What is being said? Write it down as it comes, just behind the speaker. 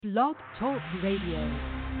Blog Talk Radio.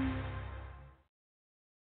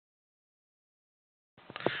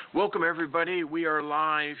 Welcome, everybody. We are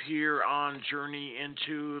live here on Journey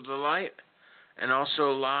into the Light and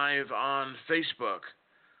also live on Facebook.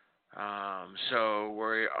 So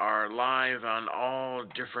we are live on all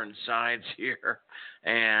different sides here,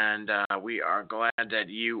 and we are glad that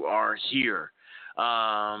you are here.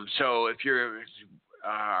 So if you're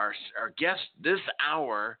our guest this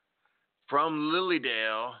hour from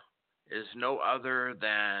Lilydale is no other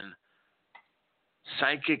than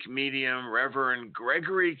psychic medium Reverend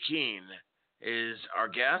Gregory Kehn is our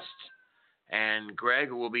guest, and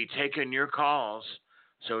Greg will be taking your calls.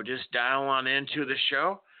 So just dial on into the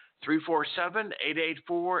show.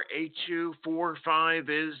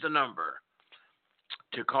 347-884-8245 is the number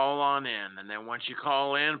to call on in. And then once you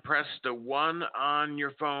call in, press the 1 on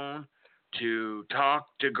your phone to talk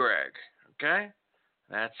to Greg. Okay?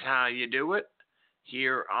 That's how you do it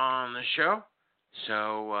here on the show.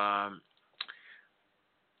 So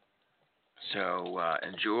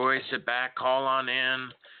enjoy, sit back, call on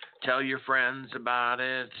in, tell your friends about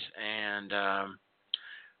it, and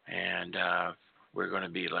we're going to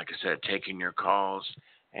be, like I said, taking your calls.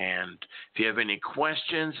 And if you have any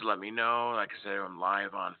questions, let me know. Like I said, I'm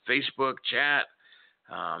live on Facebook chat.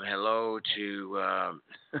 Hello to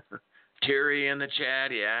Terry in the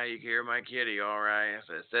chat. Yeah, you can hear my kitty all right. As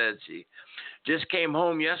I said, she just came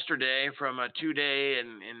home yesterday from a 2-day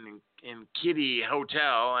in Kitty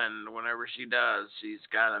Hotel, and whenever she does, she's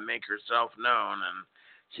got to make herself known. And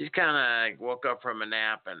she's kind of woke up from a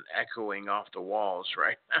nap and echoing off the walls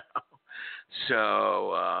right now.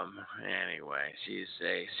 So anyway, she's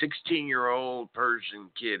a 16-year-old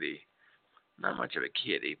Persian kitty. Not much of a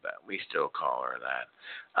kitty, but we still call her that.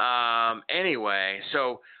 Anyway,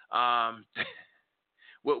 so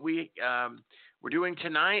what we're doing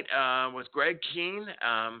tonight with Greg Kehn,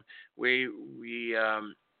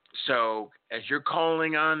 so as you're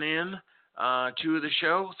calling on in to the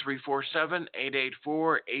show,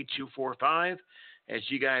 347-884-8245. As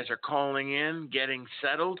you guys are calling in, getting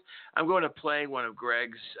settled, I'm going to play one of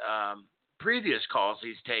Greg's previous calls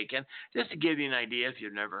he's taken, just to give you an idea if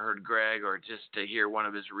you've never heard Greg, or just to hear one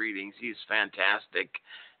of his readings. He's fantastic.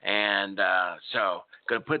 And so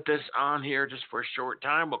going to put this on here just for a short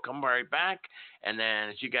time. We'll come right back. And then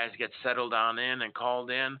as you guys get settled on in and called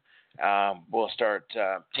in, we'll start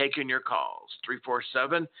taking your calls.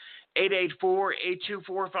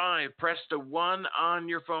 347-884-8245. Press the 1 on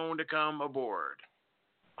your phone to come aboard.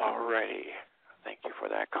 All righty. Thank you for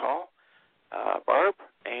that call, Barb.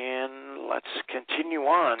 And let's continue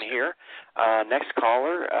on here. Next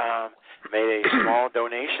caller made a small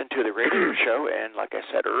donation to the radio show, and like I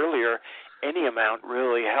said earlier, any amount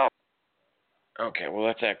really helps. Okay, we'll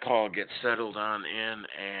let that call get settled on in,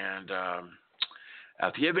 and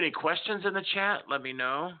if you have any questions in the chat, let me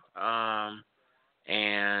know.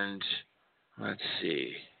 And let's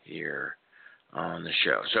see here on the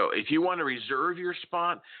show. So if you want to reserve your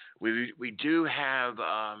spot, we do have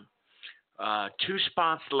 2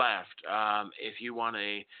 spots left. If you want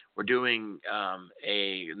we're doing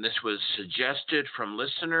and this was suggested from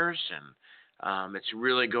listeners, and it's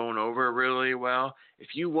really going over really well.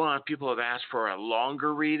 If you want, people have asked for a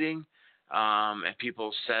longer reading, and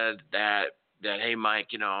people said that hey, Mike,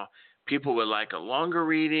 people would like a longer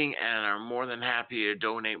reading and are more than happy to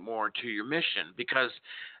donate more to your mission, because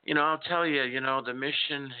I'll tell you, the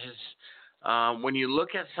mission is, when you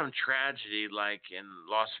look at some tragedy like in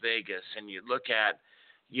Las Vegas, and you look at,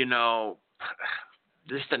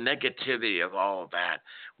 just the negativity of all of that,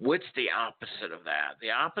 what's the opposite of that? The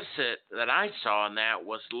opposite that I saw in that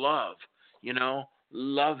was love,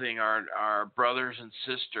 loving our brothers and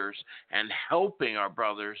sisters and helping our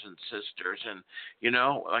brothers and sisters. And,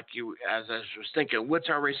 as I was thinking, what's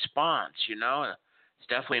our response? It's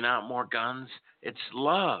definitely not more guns. It's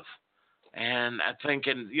love. And I'm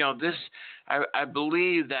thinking, I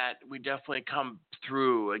believe that we definitely come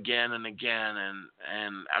through again and again,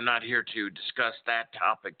 and I'm not here to discuss that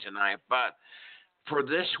topic tonight, but for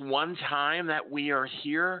this one time that we are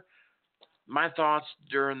here, my thoughts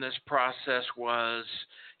during this process was,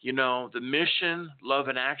 the mission, Love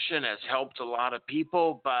in Action, has helped a lot of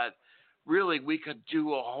people, but really we could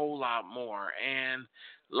do a whole lot more. And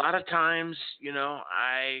a lot of times,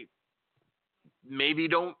 I maybe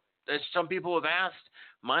don't, as some people have asked,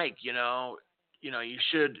 Mike, you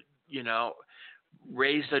should,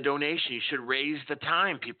 raise the donation. You should raise the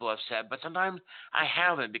time, people have said. But sometimes I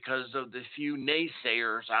haven't, because of the few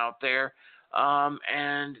naysayers out there.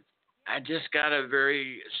 And I just got a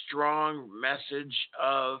very strong message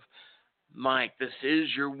of, Mike, this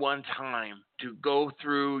is your one time to go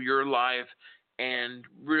through your life and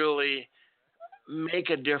really make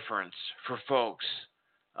a difference for folks.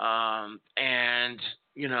 And,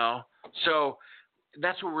 so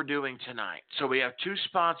that's what we're doing tonight. So we have 2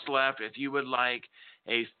 spots left. If you would like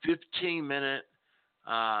a 15-minute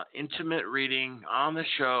intimate reading on the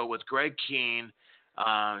show with Greg Kehn,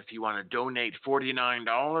 if you want to donate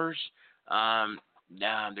 $49,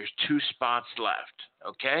 there's 2 spots left,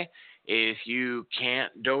 okay? If you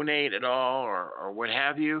can't donate at all or what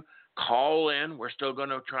have you, call in. We're still going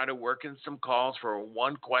to try to work in some calls for a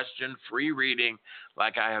 1-question free reading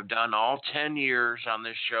like I have done all 10 years on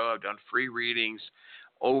this show. I've done free readings,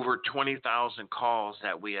 over 20,000 calls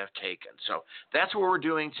that we have taken. So that's what we're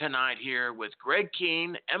doing tonight here with Greg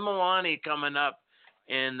Kehn and Milani coming up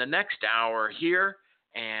in the next hour here.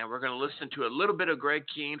 And we're going to listen to a little bit of Greg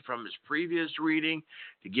Kehn from his previous reading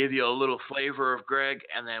to give you a little flavor of Greg,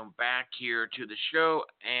 and then back here to the show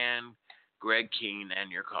and Greg Kehn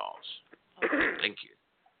and your calls. Thank you.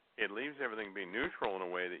 It leaves everything being neutral in a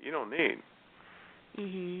way that you don't need.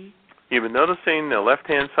 Mm-hmm. You've been noticing the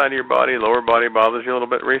left-hand side of your body, lower body, bothers you a little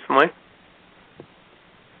bit recently?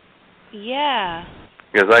 Yeah.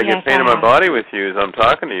 Because I get pain in my body with you as I'm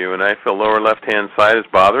talking to you, and I feel lower left-hand side is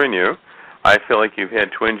bothering you. I feel like you've had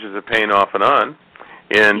twinges of pain off and on,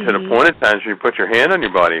 and to the point at times you put your hand on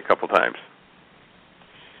your body a couple times.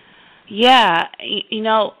 Yeah.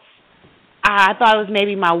 I thought it was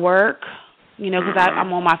maybe my work, because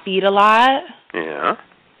I'm on my feet a lot. Yeah.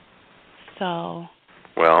 So.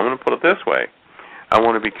 Well, I'm going to put it this way. I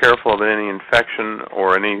want to be careful of any infection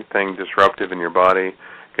or anything disruptive in your body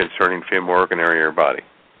concerning femur organ area of your body.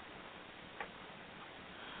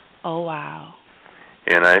 Oh, wow.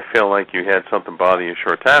 And I feel like you had something bother you a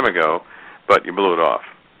short time ago, but you blew it off.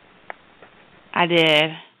 I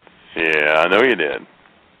did. Yeah, I know you did.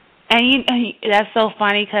 And that's so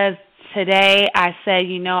funny because today I said,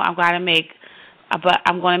 I'm going to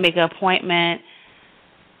make an appointment.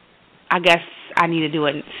 I guess I need to do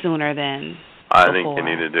it sooner than I before. think you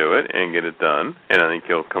need to do it and get it done, and I think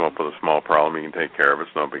you'll come up with a small problem you can take care of. It's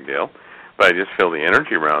no big deal. But I just feel the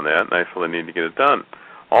energy around that, and I feel the need to get it done.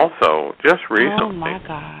 Also, just recently, oh my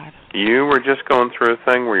God, you were just going through a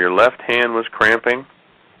thing where your left hand was cramping?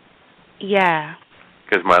 Yeah.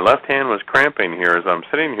 Because my left hand was cramping here as I'm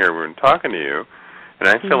sitting here and talking to you, and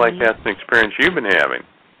I feel like that's an experience you've been having.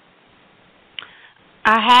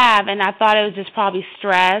 I have, and I thought it was just probably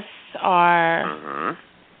stress or,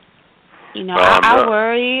 well,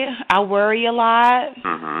 I worry a lot.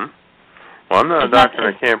 Well, I'm not a doctor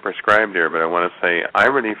and I can't prescribe here, but I want to say I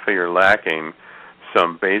really feel you're lacking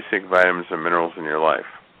some basic vitamins and minerals in your life.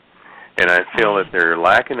 And I feel that they're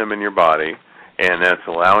lacking them in your body, and that's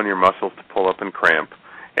allowing your muscles to pull up and cramp.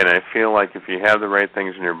 And I feel like if you have the right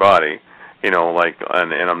things in your body, and I'm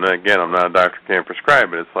not a doctor, can't prescribe,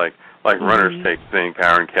 but it's like runners take zinc,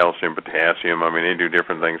 iron, calcium, potassium. I mean, they do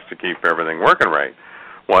different things to keep everything working right.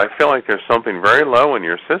 Well, I feel like there's something very low in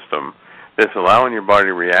your system that's allowing your body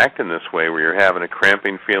to react in this way where you're having a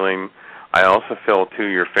cramping feeling. I also feel, too,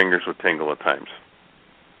 your fingers would tingle at times.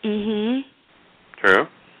 True?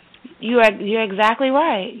 You're exactly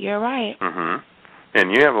right. You're right.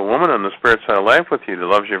 And you have a woman on the spirit side of life with you that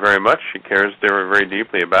loves you very much. She cares very, very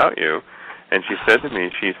deeply about you. And she said to me,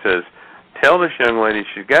 she says, tell this young lady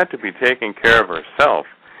she's got to be taking care of herself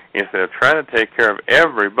instead of trying to take care of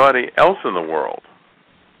everybody else in the world.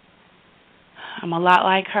 I'm a lot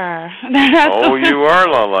like her. Oh, you are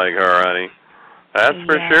a lot like her, honey. That's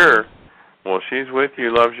for sure. Well, she's with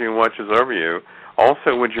you, loves you, and watches over you.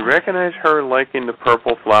 Also, would you recognize her liking the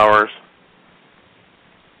purple flowers?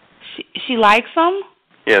 She likes them?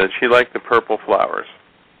 Yeah, she liked the purple flowers.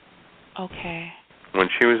 Okay. When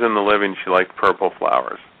she was in the living, she liked purple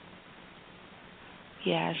flowers.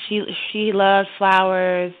 Yeah, she loves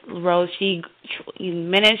flowers, rose.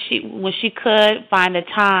 When she could find the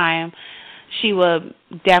time, she would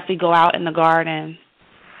definitely go out in the garden.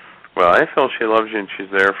 Well, I feel she loves you and she's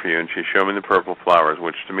there for you, and she showed me the purple flowers,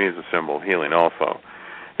 which to me is a symbol of healing also.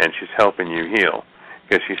 And she's helping you heal.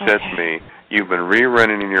 Because she said to me, you've been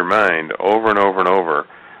rerunning in your mind over and over and over,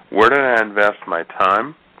 where did I invest my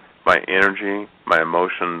time, my energy, my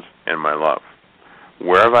emotions, and my love?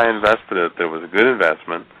 Where have I invested it that was a good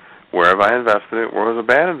investment? Where have I invested it where it was a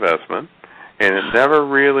bad investment? And it never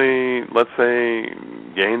really, let's say,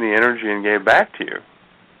 gained the energy and gave back to you.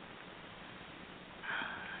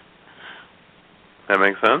 That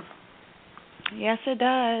make sense? Yes, it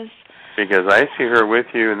does. Because I see her with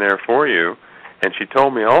you and there for you, and she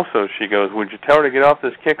told me also, she goes, would you tell her to get off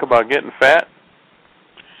this kick about getting fat?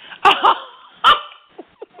 Oh,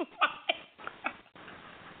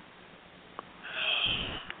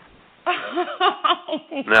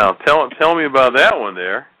 Now, tell me about that one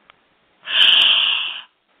there.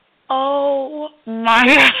 Oh, my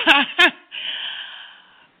God.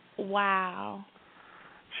 Wow.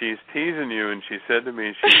 She's teasing you, and she said to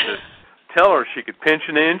me, she said, tell her she could pinch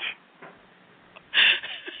an inch.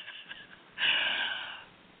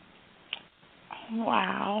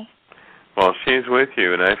 Wow. Well, she's with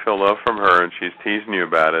you, and I feel love from her, and she's teasing you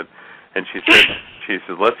about it. And she said,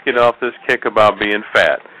 let's get off this kick about being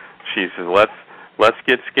fat. She says, let's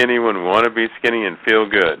get skinny when we want to be skinny and feel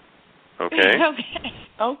good. Okay?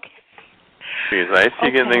 Okay. Because I see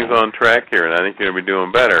you getting things on track here, and I think you're going to be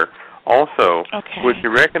doing better. Also, would you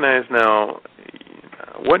recognize now,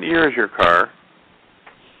 what year is your car?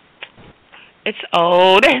 It's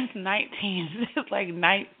old. It's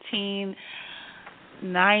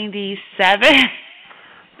 1997.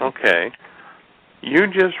 Okay. You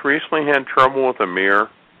just recently had trouble with a mirror?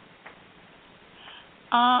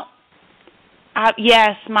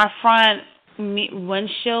 Yes, my front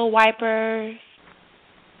windshield wipers.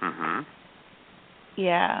 Mm-hmm.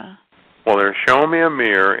 Yeah. Well, they're showing me a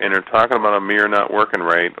mirror, and they're talking about a mirror not working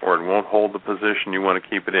right, or it won't hold the position you want to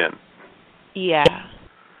keep it in. Yeah.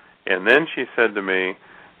 And then she said to me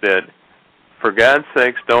that, for God's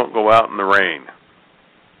sakes, don't go out in the rain.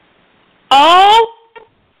 Oh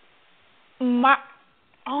my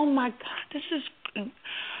God, this is...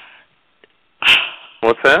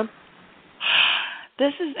 What's that?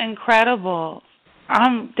 This is incredible.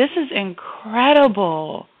 This is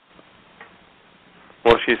incredible.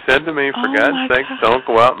 Well, she said to me, for God's sakes, don't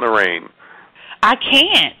go out in the rain. I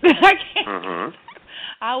can't. Mm-hmm.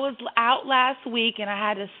 I was out last week, and I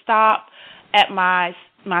had to stop at my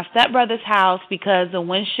stepbrother's house because the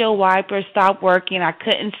windshield wipers stopped working. I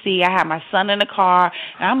couldn't see. I had my son in the car,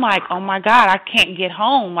 and I'm like, oh, my God, I can't get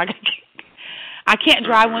home. Like, I can't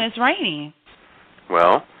drive when it's raining.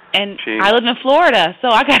 Well, and I live in Florida, so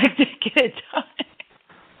I got to get it done.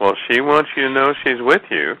 Well, she wants you to know she's with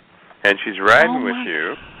you, and she's riding with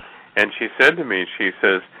you. And she said to me, she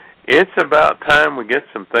says, it's about time we get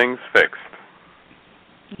some things fixed.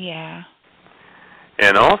 Yeah.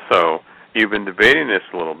 And also, you've been debating this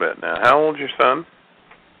a little bit now. How old's your son?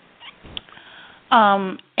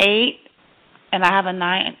 8, and I have a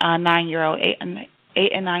 9-year-old, 8 and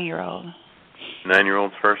 9-year-old.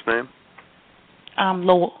 9-year-old's first name?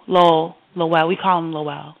 Lowell. We call him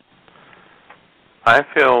Lowell. I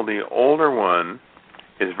feel the older one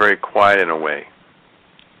is very quiet in a way.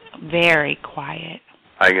 Very quiet.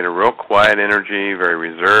 I get a real quiet energy, very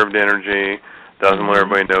reserved energy, doesn't let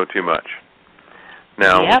everybody know too much.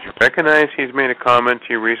 Now, would you recognize he's made a comment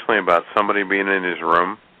to you recently about somebody being in his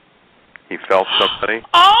room? He felt somebody?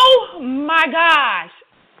 Oh, my gosh.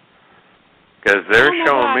 Because they're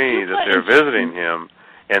showing me that they're visiting him,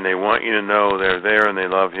 and they want you to know they're there, and they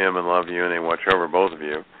love him and love you, and they watch over both of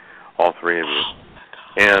you, all three of you.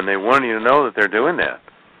 And they want you to know that they're doing that.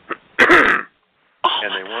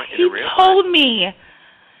 And they want you to realize. He told me.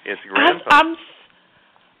 It's grandpa.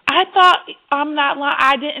 I thought, I'm not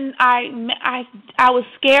lying, I was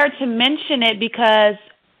scared to mention it because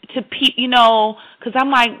because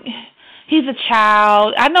I'm like, he's a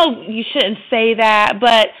child. I know you shouldn't say that,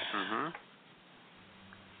 but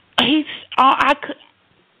he's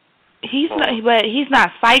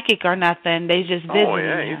not psychic or nothing. They just visiting Oh,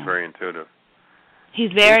 yeah, him. he's very intuitive.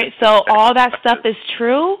 So all that stuff is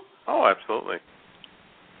true? Oh, absolutely.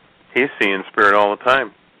 He's seeing spirit all the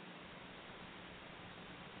time.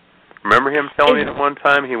 Remember him telling you at one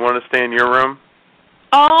time he wanted to stay in your room?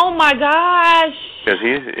 Oh, my gosh. Because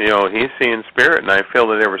he's seeing spirit, and I feel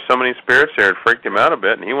that there were so many spirits there it freaked him out a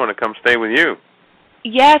bit, and he wanted to come stay with you.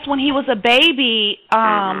 Yes, when he was a baby,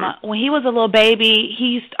 when he was a little baby,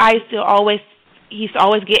 he used to always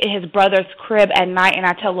get in his brother's crib at night, and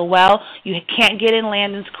I tell Lowell, you can't get in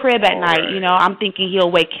Landon's crib at night. Right. I'm thinking he'll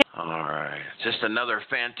wake him. All right. Just another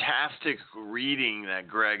fantastic reading that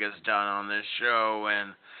Greg has done on this show,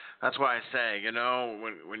 and that's why I say,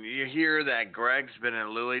 when you hear that Greg's been in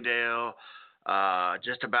Lilydale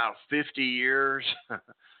just about 50 years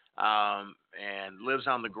and lives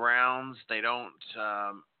on the grounds, they don't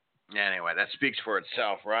anyway, that speaks for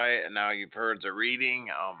itself, right? And now you've heard the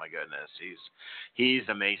reading. Oh my goodness, he's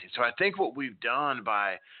amazing. So I think what we've done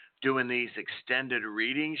by doing these extended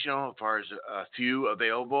readings, as far as a few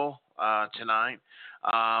available tonight,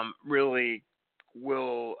 really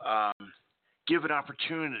will give an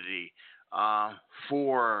opportunity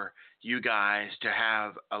for you guys to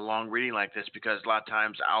have a long reading like this, because a lot of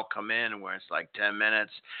times I'll come in where it's like 10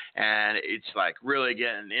 minutes and it's like really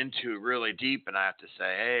getting into really deep, and I have to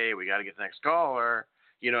say, hey, we got to get the next caller.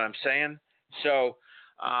 You know what I'm saying? So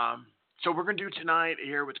So we're going to do tonight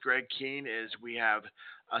here with Greg Kehn is we have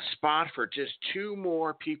a spot for just 2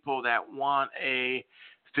 more people that want a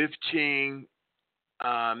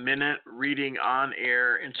 15-minute reading on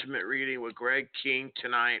air, intimate reading with Greg Kehn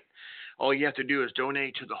tonight. All you have to do is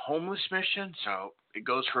donate to the homeless mission. So it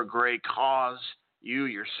goes for a great cause. You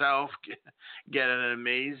yourself get an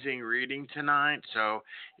amazing reading tonight. So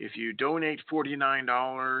if you donate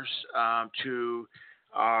 $49 to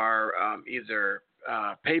our either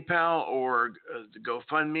PayPal or the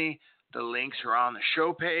GoFundMe, the links are on the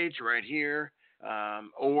show page right here.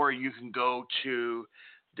 Or you can go to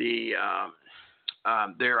the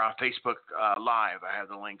they're on Facebook Live. I have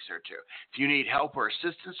the links there too. If you need help or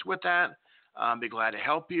assistance with that, I'll be glad to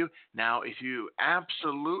help you. Now, if you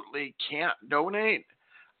absolutely can't donate,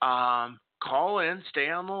 call in,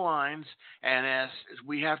 stay on the lines, and as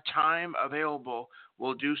we have time available,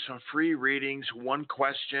 we'll do some free readings, one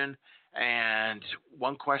question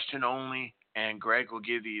only, and Greg will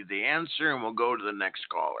give you the answer, and we'll go to the next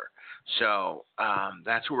caller. So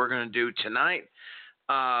that's what we're going to do tonight.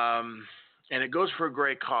 And it goes for a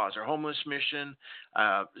great cause. Our homeless mission,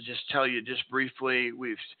 just tell you just briefly,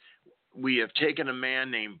 we have taken a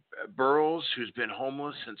man named Burroughs who's been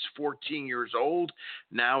homeless since 14 years old.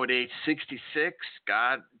 Now at age 66,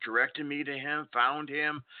 God directed me to him, found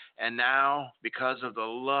him, and now because of the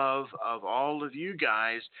love of all of you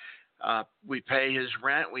guys, we pay his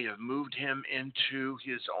rent. We have moved him into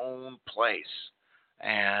his own place,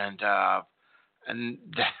 and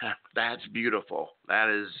that's beautiful. That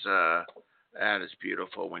is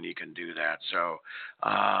beautiful when you can do that.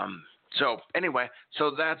 So anyway,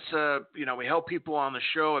 so that's we help people on the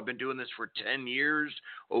show. I've been doing this for 10 years,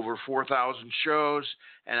 over 4,000 shows,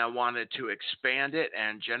 and I wanted to expand it.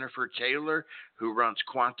 And Jennifer Taylor, who runs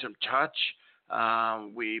Quantum Touch,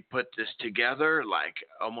 we put this together like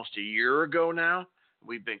almost a year ago now.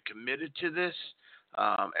 We've been committed to this.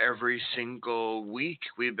 Every single week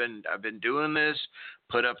I've been doing this,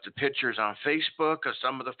 put up the pictures on Facebook of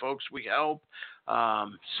some of the folks we help.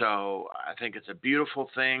 So I think it's a beautiful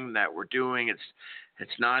thing that we're doing.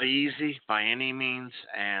 It's not easy by any means,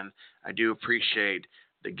 and I do appreciate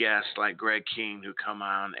the guests like Greg Kehn who come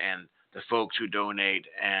on and the folks who donate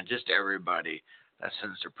and just everybody that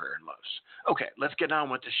sends their prayer and loves. Okay, let's get on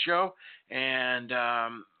with the show. And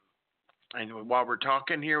while we're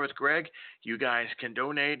talking here with Greg, you guys can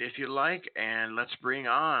donate if you like, and let's bring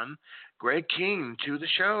on Greg Kehn to the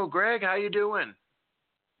show. Greg, how you doing?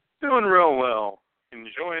 Doing real well.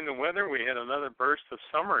 Enjoying the weather. We had another burst of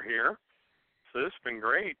summer here, so it's been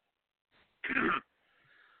great.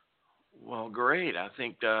 Well, great. I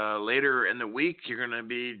think later in the week you're going to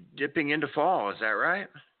be dipping into fall. Is that right?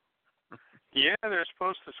 Yeah, they're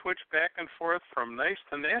supposed to switch back and forth from nice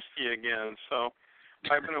to nasty again, so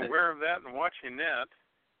I've been aware of that and watching that.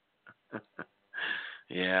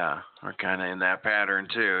 Yeah, we're kind of in that pattern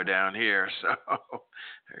too down here. So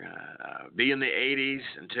we're gonna be in the 80s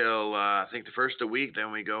until I think the first of the week.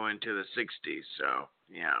 Then we go into the 60s. So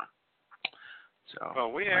yeah. So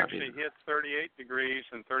well, we actually hit 38 degrees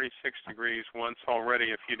and 36 degrees once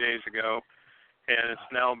already a few days ago, and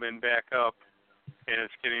it's now been back up, and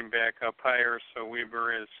it's getting back up higher. So we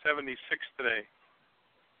were at 76 today.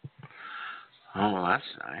 Oh, well, that's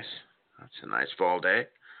nice. That's a nice fall day.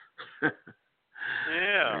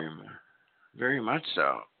 Yeah. Very much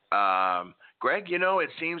so. Greg, it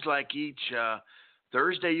seems like each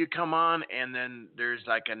Thursday you come on, and then there's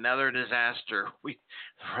like another disaster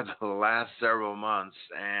for the last several months.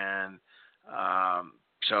 And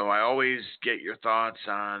so I always get your thoughts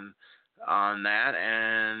on that.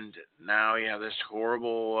 And now you have this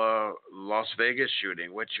horrible Las Vegas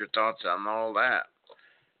shooting. What's your thoughts on all that?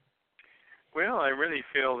 Well, I really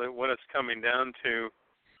feel that what it's coming down to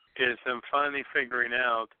is them finally figuring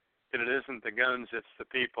out that it isn't the guns, it's the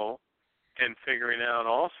people, and figuring out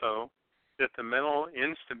also that the mental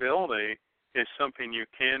instability is something you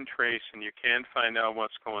can trace and you can find out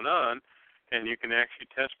what's going on, and you can actually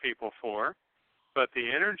test people for. But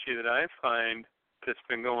the energy that I find that's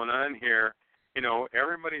been going on here,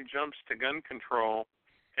 everybody jumps to gun control,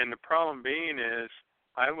 and the problem being is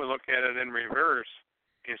I would look at it in reverse.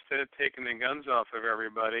 Instead of taking the guns off of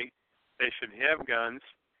everybody, they should have guns,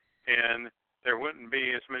 and there wouldn't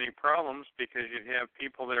be as many problems because you'd have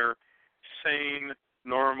people that are sane,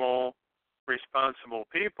 normal, responsible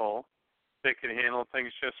people that can handle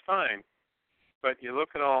things just fine. But you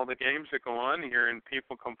look at all the games that go on here, and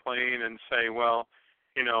people complain and say, well,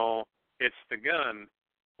 it's the gun.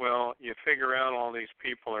 Well, you figure out all these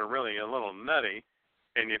people are really a little nutty,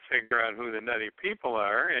 and you figure out who the nutty people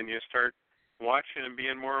are, and you start watching and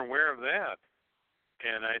being more aware of that.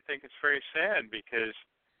 And I think it's very sad because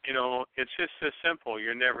it's just as simple.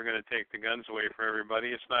 You're never going to take the guns away from everybody.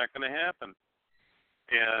 It's not going to happen.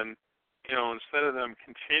 And, instead of them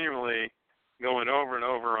continually going over and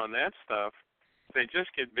over on that stuff, they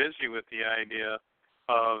just get busy with the idea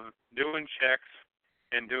of doing checks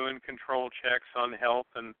and doing control checks on health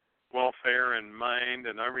and welfare and mind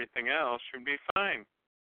and everything else should be fine.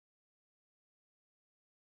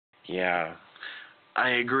 Yeah, I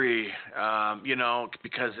agree.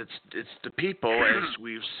 Because it's the people, as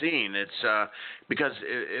we've seen. It's because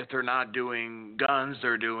if they're not doing guns,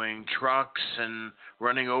 they're doing trucks and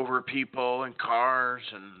running over people and cars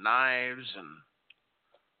and knives and.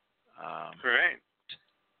 Right.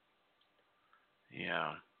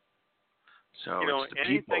 Yeah. So it's the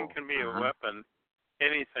anything people. can be a weapon.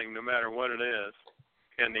 Anything, no matter what it is.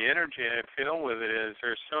 And the energy I feel with it is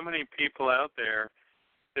there's so many people out there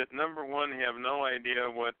that, number one, have no idea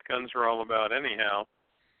what guns are all about anyhow,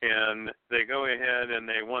 and they go ahead and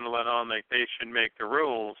they want to let on like they should make the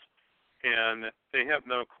rules, and they have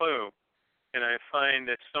no clue. And I find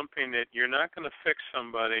it's something that you're not going to fix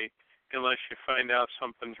somebody unless you find out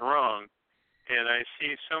something's wrong. And I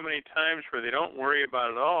see so many times where they don't worry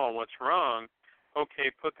about at all what's wrong.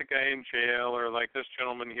 Okay, put the guy in jail, or like this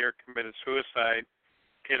gentleman here committed suicide,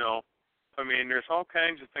 there's all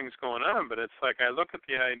kinds of things going on, but it's like I look at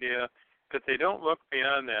the idea that they don't look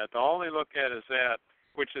beyond that. All they look at is that,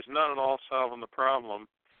 which is not at all solving the problem.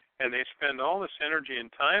 And they spend all this energy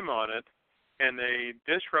and time on it, and they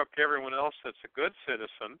disrupt everyone else that's a good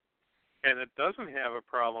citizen, and it doesn't have a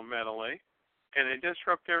problem mentally, and they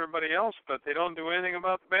disrupt everybody else, but they don't do anything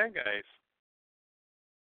about the bad guys.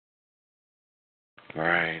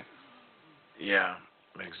 Right. Yeah,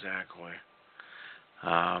 exactly.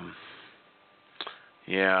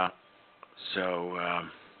 Yeah. So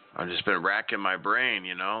I've just been racking my brain,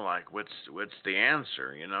 like what's the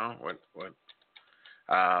answer, what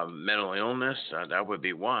mental illness, that would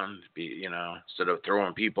be one, instead of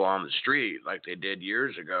throwing people on the street like they did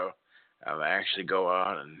years ago, actually go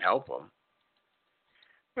out and help them.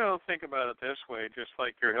 Well, think about it this way, just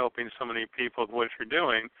like you're helping so many people with what you're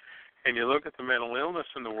doing, and you look at the mental illness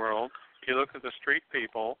in the world, you look at the street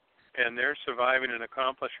people, and they're surviving and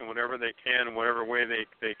accomplishing whatever they can in whatever way they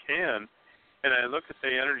can. And I look at the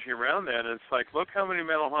energy around that, and it's like, look how many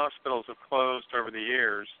mental hospitals have closed over the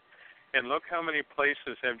years, and look how many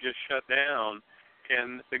places have just shut down,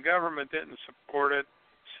 and the government didn't support it,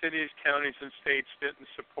 cities, counties, and states didn't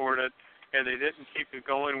support it, and they didn't keep it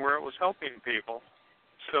going where it was helping people.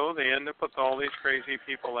 So they end up with all these crazy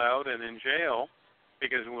people out and in jail,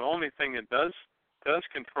 because the only thing that does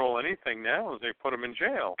control anything now is they put them in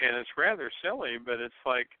jail. And it's rather silly, but it's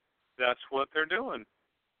like that's what they're doing.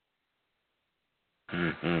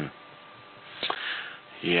 Mm-hmm.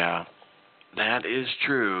 Yeah, that is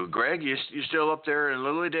true. Greg, you still up there in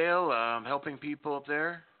Lilydale, helping people up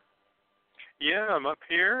there? Yeah, I'm up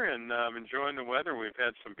here, and I'm enjoying the weather. We've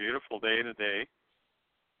had some beautiful day today.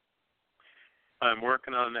 I'm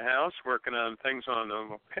working on the house, working on things on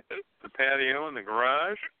the patio and the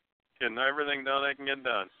garage, getting everything done I can get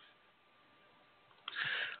done.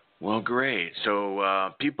 Well, great.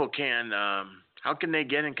 So people can, how can they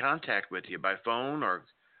get in contact with you? By phone or?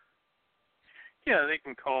 Yeah, they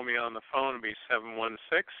can call me on the phone. It'll be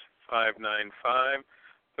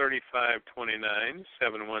 716-595-3529,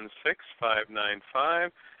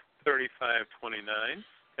 716-595-3529.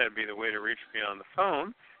 That'd be the way to reach me on the phone.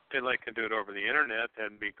 If they'd like to do it over the internet,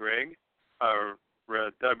 that'd be Greg, www.rev,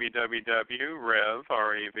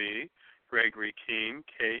 R-E-V, Gregory Kehn,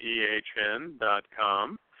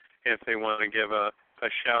 Kehn.com. If they want to give a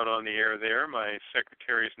shout on the air there, my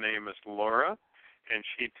secretary's name is Laura, and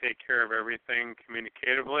she'd take care of everything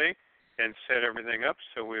communicatively and set everything up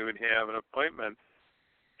so we would have an appointment.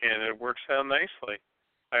 And it works out nicely.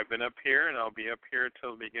 I've been up here, and I'll be up here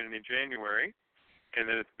till the beginning of January. And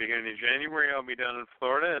then at the beginning of January, I'll be down in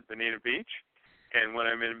Florida at Bonita Beach. And when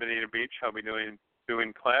I'm in Bonita Beach, I'll be doing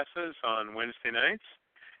classes on Wednesday nights.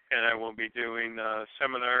 And I will be doing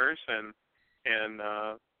seminars and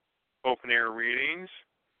open-air readings.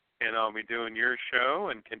 And I'll be doing your show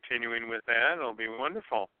and continuing with that. It'll be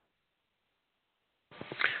wonderful.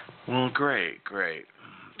 Well, great.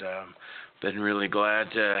 Been really glad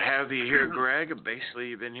to have you here, Greg. Basically,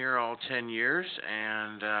 you've been here all 10 years,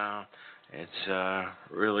 and it's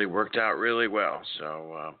really worked out really well.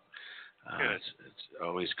 So it's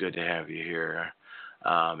always good to have you here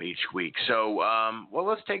each week. So, well,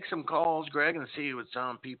 let's take some calls, Greg, and see what's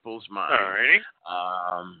on people's minds. All righty.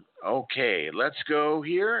 Okay, let's go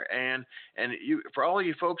here. And you, for all of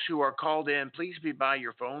you folks who are called in, please be by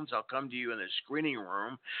your phones. I'll come to you in the screening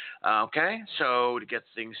room. Okay, so to get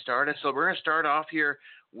things started. So we're going to start off here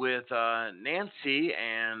with Nancy.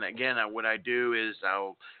 And again, what I do is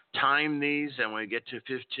I'll time these, and when we get to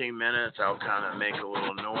 15 minutes, I'll kind of make a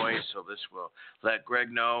little noise. So this will let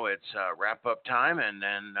Greg know it's wrap up time, and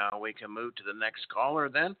then we can move to the next caller.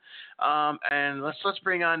 Then, and let's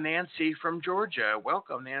bring on Nancy from Georgia.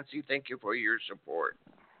 Welcome, Nancy. Thank you for your support.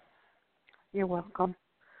 You're welcome.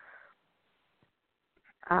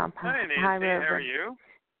 Hi, Nancy. How are you?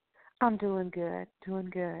 I'm doing good.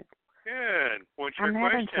 Good. What's your I'm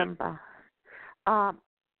question?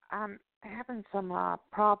 I'm having some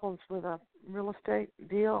problems with a real estate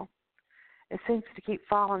deal. It seems to keep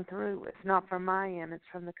falling through. It's not from my end. It's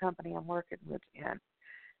from the company I'm working with in.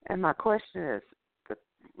 And my question is, the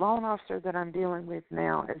loan officer that I'm dealing with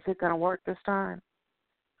now, is it going to work this time?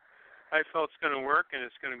 I feel it's going to work, and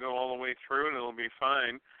it's going to go all the way through, and it'll be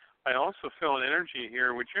fine. I also feel an energy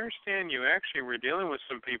here. Would you understand you actually were dealing with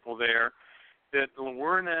some people there that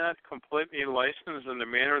were not completely licensed in the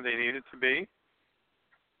manner they needed to be?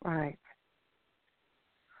 Right.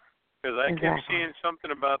 Because I kept seeing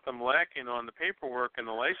something about them lacking on the paperwork and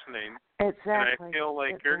the licensing. Exactly. And I feel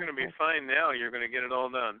like you're going to be fine now. You're going to get it all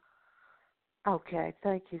done. Okay.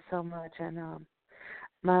 Thank you so much. And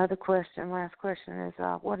my other question, last question is,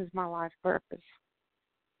 what is my life purpose?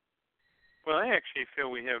 Well, I actually feel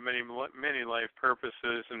we have many life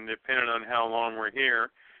purposes, and depending on how long we're here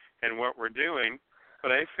and what we're doing.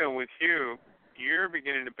 But I feel with you, you're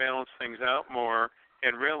beginning to balance things out more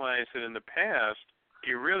and realize that in the past,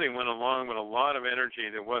 you really went along with a lot of energy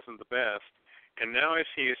that wasn't the best. And now I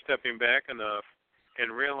see you stepping back enough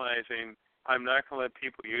and realizing I'm not going to let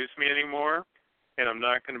people use me anymore, and I'm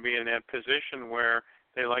not going to be in that position where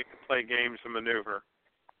they like to play games and maneuver.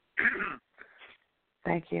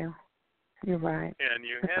 Thank you. You're right. And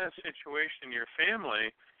you had a situation in your family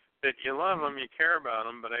that you love them, you care about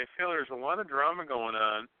them, but I feel there's a lot of drama going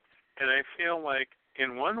on, and I feel like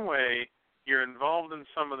in one way you're involved in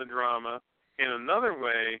some of the drama, in another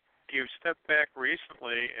way you've stepped back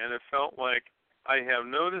recently and it felt like I have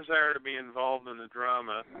no desire to be involved in the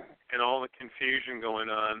drama and all the confusion going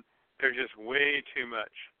on. There's just way too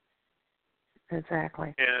much.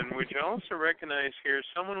 Exactly. And would you also recognize here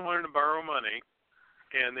someone wanted to borrow money,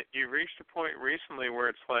 and that you reached a point recently where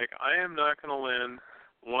it's like, I am not going to lend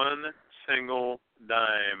one single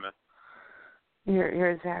dime.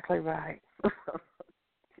 You're exactly right.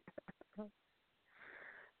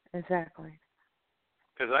 Exactly.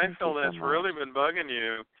 Because I feel that's really been bugging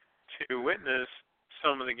you to witness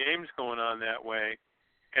some of the games going on that way,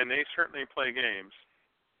 and they certainly play games.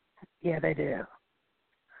 Yeah, they do.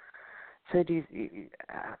 So do you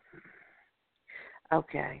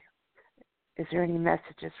okay. Is there any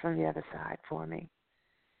messages from the other side for me?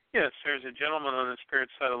 Yes, there's a gentleman on the spirit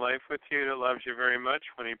side of life with you that loves you very much.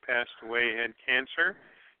 When he passed away, he had cancer.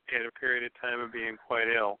 He had a period of time of being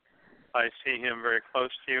quite ill. I see him very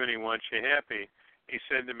close to you, and he wants you happy. He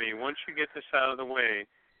said to me, once you get this out of the way,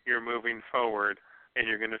 you're moving forward, and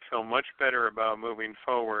you're going to feel much better about moving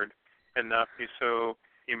forward and not be so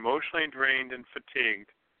emotionally drained and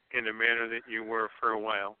fatigued in the manner that you were for a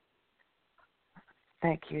while.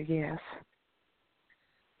 Thank you, yes.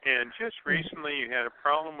 And just recently you had a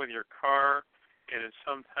problem with your car, and it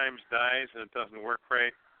sometimes dies and it doesn't work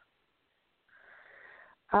right.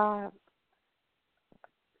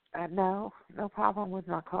 No problem with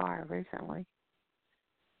my car recently.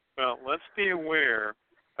 Well, let's be aware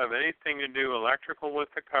of anything to do electrical with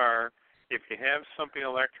the car. If you have something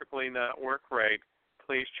electrically not work right,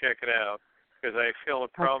 please check it out, because I feel a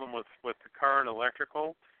problem with the car and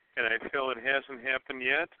electrical, and I feel it hasn't happened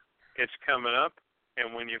yet. It's coming up.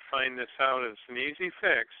 And when you find this out, it's an easy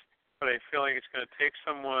fix, but I feel like it's going to take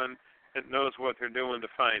someone that knows what they're doing to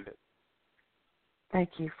find it.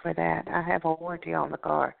 Thank you for that. I have a warranty on the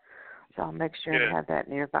car, so I'll make sure to have that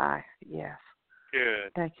nearby. Yes.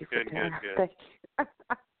 Good. Thank you for that. Good. Thank you.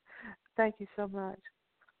 Thank you so much.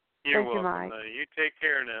 You're welcome, Mike. You take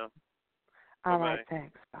care now. All Bye-bye. right,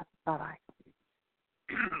 thanks. Bye-bye.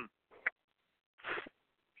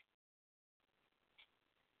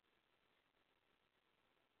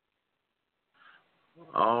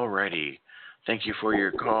 All righty. Thank you for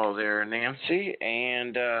your call there, Nancy.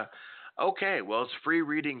 And okay, well, it's free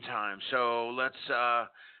reading time. So let's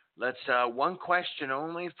one question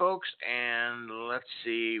only, folks, and let's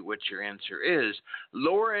see what your answer is.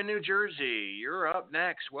 Laura in New Jersey, you're up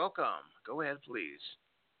next. Welcome. Go ahead, please.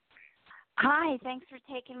 Hi, thanks for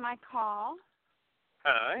taking my call.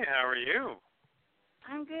 Hi, how are you?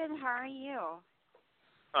 I'm good. How are you?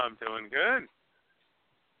 I'm doing good.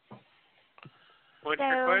 What's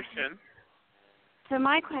your question? So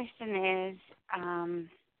my question is,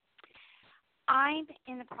 I'm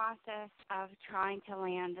in the process of trying to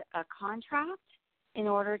land a contract in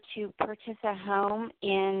order to purchase a home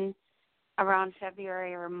in around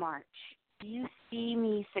February or March. Do you see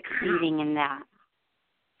me succeeding in that?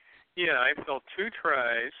 Yeah, I felt 2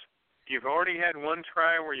 tries. You've already had 1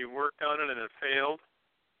 try where you worked on it and it failed?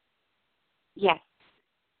 Yes.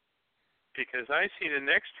 Because I see the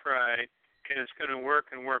next try and it's going to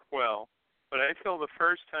work and work well. But I feel the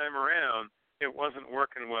first time around it wasn't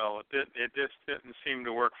working well. It just didn't seem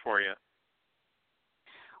to work for you.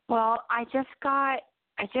 Well, I just got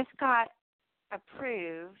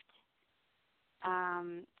approved.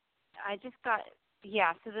 I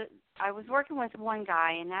was working with one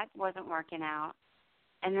guy and that wasn't working out.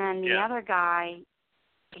 And then the other guy,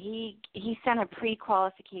 he sent a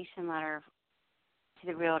pre-qualification letter to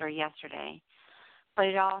the realtor yesterday. But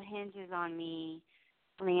it all hinges on me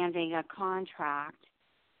landing a contract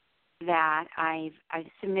that I've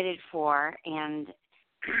submitted for, and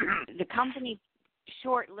the company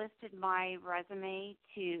shortlisted my resume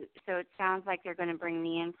so it sounds like they're going to bring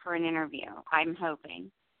me in for an interview. I'm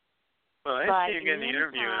hoping. Well, I see you getting the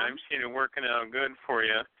interview, and I'm seeing it working out good for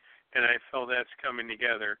you, and I feel that's coming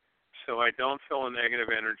together. So I don't feel a negative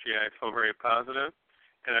energy. I feel very positive,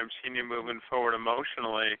 and I'm seeing you moving forward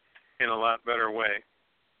emotionally in a lot better way.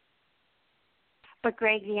 But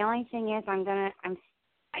Greg, the only thing is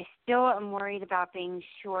I still am worried about being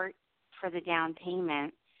short for the down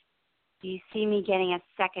payment. Do you see me getting a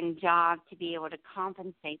second job to be able to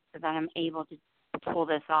compensate so that I'm able to pull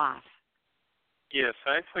this off? Yes,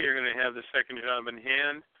 I feel you're going to have the second job in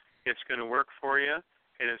hand. It's going to work for you,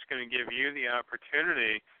 and it's going to give you the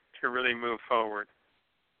opportunity to really move forward.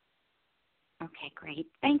 Okay, great.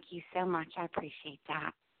 Thank you so much. I appreciate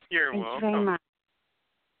that. You're Thank welcome. you very much.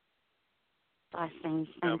 Blessings.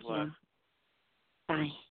 Thank God bless. you.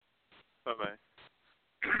 Bye. Bye-bye.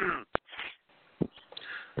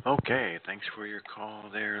 Okay, thanks for your call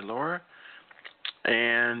there, Laura.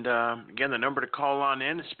 And again, the number to call on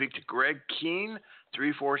in to speak to Greg Kehn,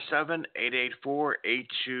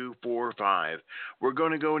 347-884-8245. We're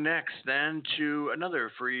going to go next then to another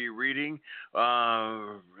free reading.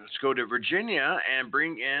 Let's go to Virginia and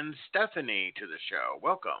bring in Stephanie to the show.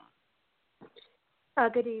 Welcome.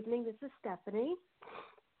 Good evening. This is Stephanie.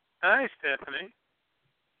 Hi, Stephanie.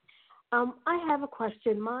 I have a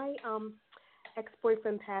question. My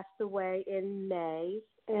ex-boyfriend passed away in May,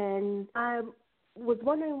 and I was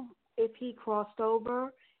wondering if he crossed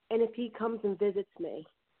over and if he comes and visits me.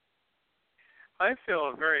 I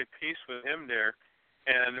feel very at peace with him there.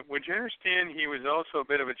 And would you understand he was also a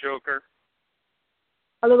bit of a joker?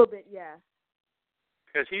 A little bit, yeah.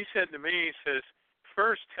 Because he said to me, he says,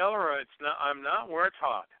 first tell her I'm not where it's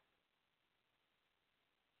hot.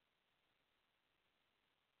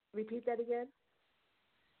 Repeat that again?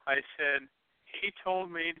 I said, he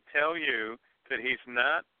told me to tell you that he's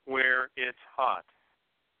not where it's hot.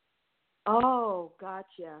 Oh,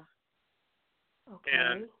 gotcha. Okay.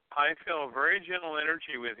 And I feel a very gentle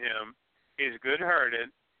energy with him. He's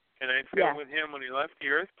good-hearted. And I feel with him when he left the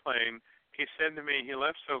earth plane, he said to me he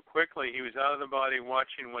left so quickly he was out of the body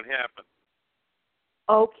watching what happened.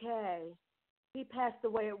 Okay. He passed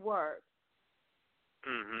away at work.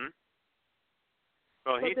 Mm-hmm.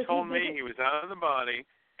 Well, So he told me he was out of the body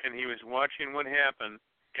and he was watching what happened,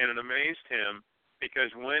 and it amazed him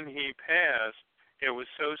because when he passed, it was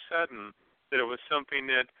so sudden that it was something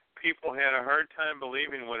that people had a hard time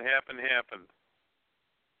believing what happened.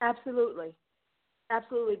 Absolutely.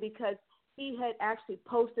 Absolutely, because he had actually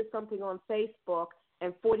posted something on Facebook,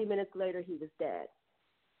 and 40 minutes later he was dead.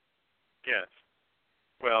 Yes.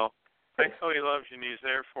 Well, I feel he loves you and he's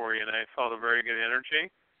there for you, and I felt a very good energy,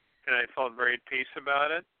 and I felt very at peace about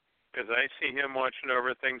it because I see him watching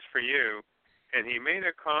over things for you. And he made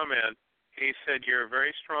a comment. He said, you're a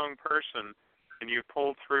very strong person, and you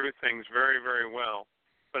pulled through things very, very well.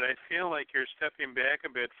 But I feel like you're stepping back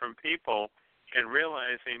a bit from people and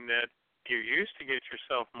realizing that you used to get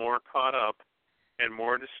yourself more caught up and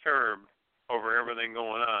more disturbed over everything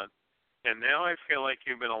going on. And now I feel like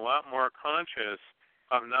you've been a lot more conscious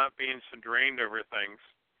of not being so drained over things.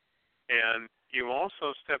 And you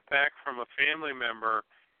also stepped back from a family member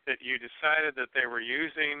that you decided that they were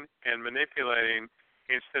using and manipulating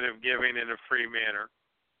instead of giving in a free manner.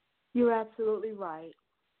 You're absolutely right.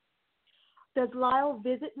 Does Lyle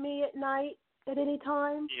visit me at night at any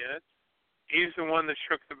time? Yes. He's the one that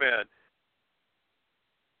shook the bed.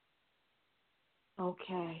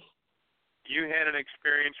 Okay. You had an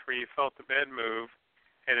experience where you felt the bed move,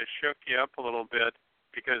 and it shook you up a little bit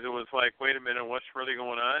because it was like, wait a minute, what's really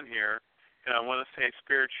going on here? And I want to say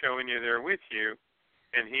Spirit's showing you they're with you,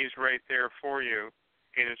 and he's right there for you.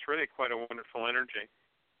 and it's really quite a wonderful energy.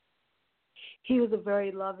 He was a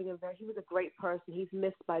very loving and he was a great person. He's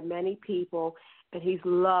missed by many people, and he's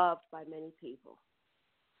loved by many people.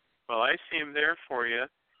 Well, I see him there for you,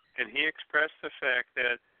 and he expressed the fact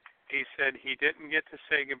that he said he didn't get to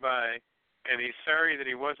say goodbye, and he's sorry that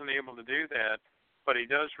he wasn't able to do that, but he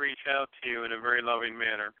does reach out to you in a very loving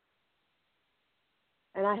manner.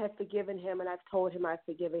 And I have forgiven him, and I've told him I've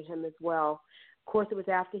forgiven him as well. Of course, it was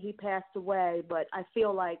after he passed away, but I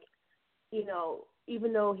feel like,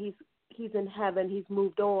 even though he's in heaven, he's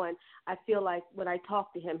moved on, I feel like when I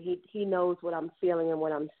talk to him, he knows what I'm feeling and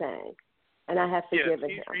what I'm saying. And I have forgiven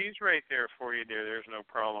him. He's right there for you, dear. There's no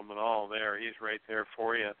problem at all there. He's right there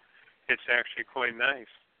for you. It's actually quite nice.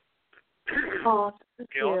 Oh, thank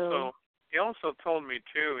you. He also told me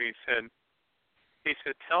too. He said,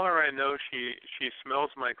 tell her I know she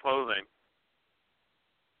smells my clothing.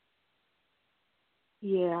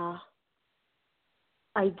 Yeah,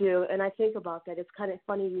 I do, and I think about that. It's kind of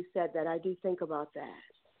funny you said that. I do think about that.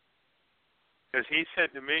 Because he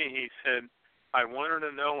said to me, I want her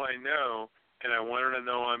to know I know, and I want her to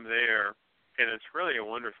know I'm there. And it's really a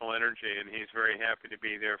wonderful energy, and he's very happy to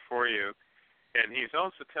be there for you. And he's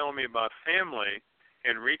also telling me about family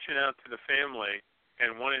and reaching out to the family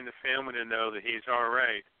and wanting the family to know that he's all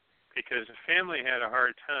right. Because the family had a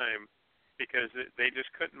hard time because they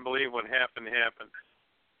just couldn't believe what happened.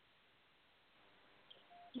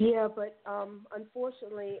 Yeah, but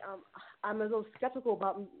unfortunately, I'm a little skeptical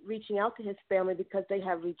about reaching out to his family because they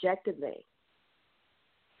have rejected me.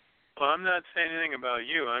 Well, I'm not saying anything about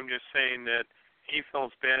you. I'm just saying that he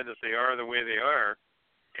feels bad that they are the way they are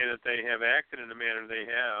and that they have acted in the manner they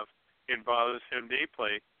have. It bothers him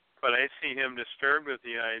deeply. But I see him disturbed with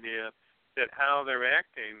the idea that how they're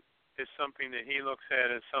acting is something that he looks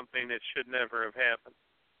at as something that should never have happened.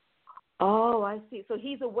 Oh, I see. So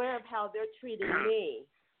he's aware of how they're treating me.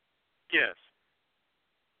 Yes.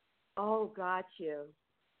 Oh, got you.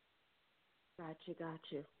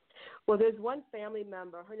 Well, there's one family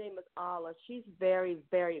member. Her name is Ala. She's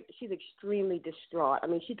she's extremely distraught. I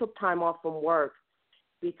mean, she took time off from work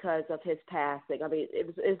because of his passing. I mean,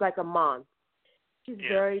 it was like a month. She's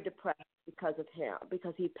very depressed because of him,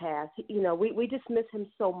 because he passed. We just miss him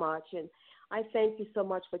so much, and I thank you so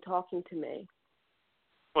much for talking to me.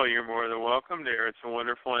 Well, you're more than welcome, dear. It's a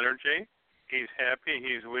wonderful energy. He's happy.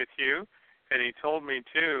 He's with you. And he told me,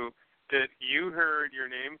 too, that you heard your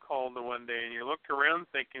name called the one day, and you looked around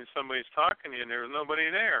thinking somebody's talking to you, and there was nobody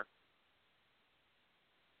there.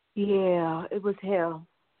 Yeah, it was him.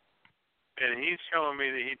 And he's showing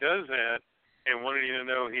me that he does that and wanted you to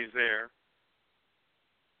know he's there.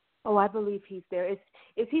 Oh, I believe he's there. Is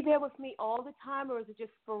he there with me all the time, or is it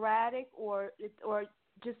just sporadic, or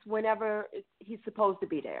just whenever he's supposed to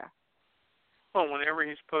be there? Well, whenever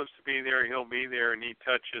he's supposed to be there, he'll be there, and he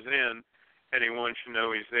touches in, and he wants you to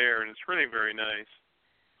know he's there, and it's really very nice.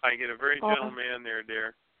 I get a very gentle man there,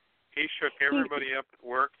 dear. He shook everybody up at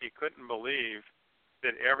work. He couldn't believe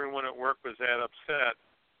that everyone at work was that upset,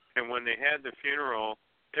 and when they had the funeral,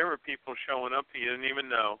 there were people showing up that you didn't even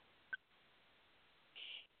know.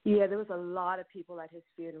 Yeah, there was a lot of people at his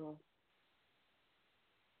funeral.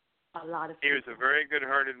 A lot of people. He was a very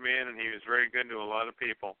good-hearted man, and he was very good to a lot of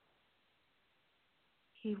people.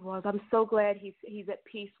 He was. I'm so glad he's at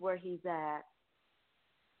peace where he's at.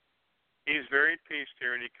 He's very at peace,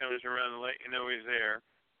 dear, and he comes around and let you know he's there.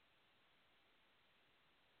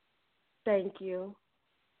 Thank you.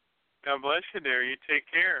 God bless you, dear. You take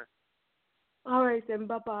care. All right, then.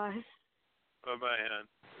 Bye-bye. Bye-bye, hon.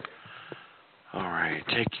 All right.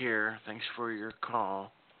 Take care. Thanks for your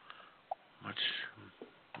call.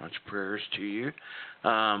 Much prayers to you.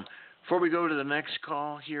 Before we go to the next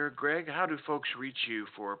call here, Greg, how do folks reach you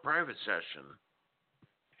for a private session?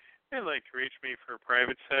 They'd like to reach me for a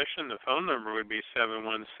private session. The phone number would be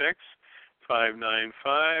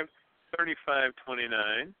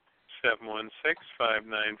 716-595-3529,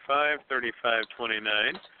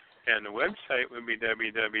 716-595-3529, and the website would be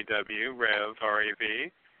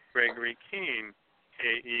Gregory Kehn,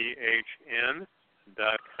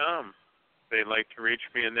 KEHN.com. They'd like to reach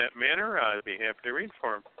me in that manner, I'd be happy to read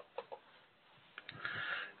for them.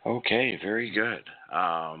 Okay, very good.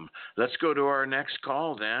 Let's go to our next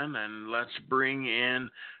call then, and let's bring in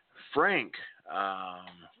Frank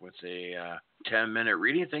with a 10-minute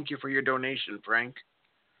reading. Thank you for your donation, Frank.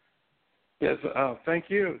 Yes, thank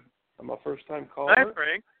you. I'm a first-time caller. Hi,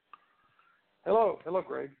 Frank. Hello,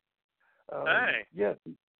 Greg. Hi. Yes,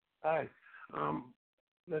 hi.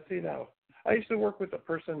 Let's see now. I used to work with a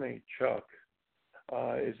person named Chuck.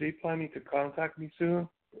 Is he planning to contact me soon?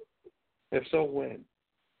 If so, when?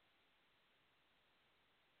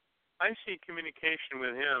 I see communication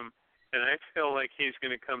with him, and I feel like he's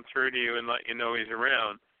going to come through to you and let you know he's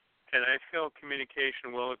around. And I feel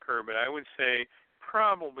communication will occur, but I would say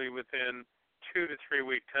probably within 2 to 3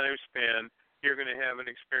 week time span, you're going to have an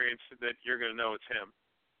experience that you're going to know it's him.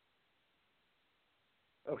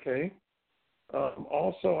 Okay.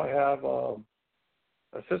 Also, I have a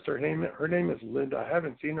sister. Her name is Linda. I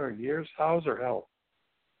haven't seen her in years. How's her health?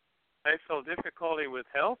 I feel difficulty with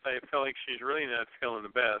health. I feel like she's really not feeling the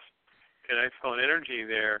best. And I feel an energy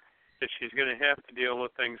there that she's going to have to deal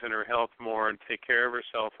with things in her health more and take care of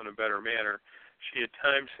herself in a better manner. She at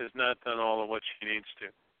times has not done all of what she needs to.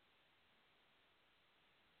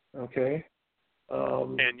 Okay.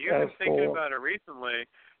 And you've been thinking about it recently,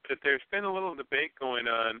 that there's been a little debate going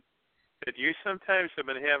on that you sometimes have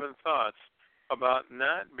been having thoughts about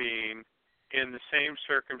not being in the same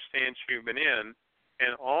circumstance you've been in,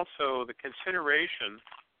 and also the consideration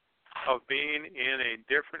of being in a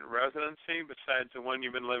different residency besides the one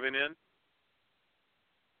you've been living in?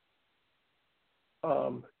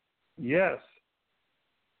 Yes.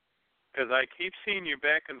 Because I keep seeing you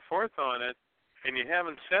back and forth on it, and you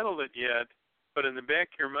haven't settled it yet, but in the back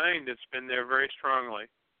of your mind, it's been there very strongly.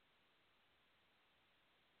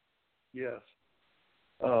 Yes.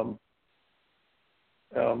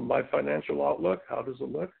 My financial outlook, how does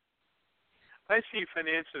it look? I see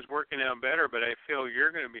finances working out better, but I feel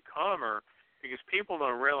you're going to be calmer because people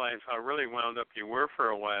don't realize how really wound up you were for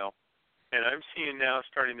a while. And I'm seeing now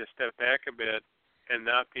starting to step back a bit and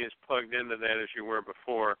not be as plugged into that as you were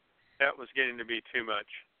before. That was getting to be too much.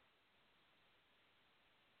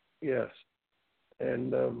 Yes.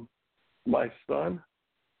 And my son,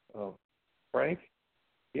 Frank,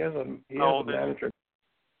 he has a manager.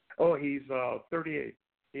 Oh, he's 38.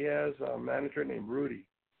 He has a manager named Rudy.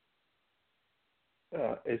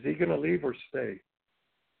 Is he going to leave or stay?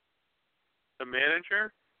 The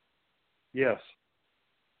manager? Yes.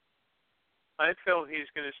 I feel he's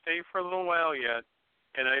going to stay for a little while yet,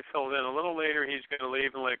 and I feel then a little later he's going to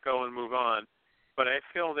leave and let go and move on. But I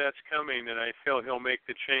feel that's coming, and I feel he'll make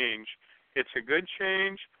the change. It's a good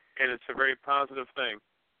change, and it's a very positive thing.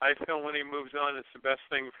 I feel when he moves on, it's the best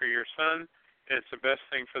thing for your son, and it's the best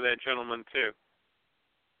thing for that gentleman, too.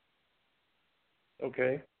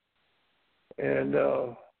 Okay. And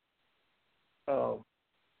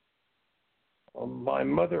my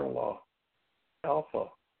mother-in-law, Alpha,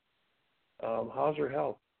 how's her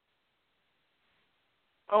health?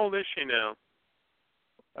 How old is she now?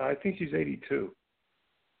 I think she's 82.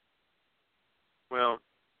 Well,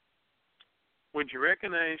 would you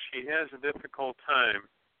recognize she has a difficult time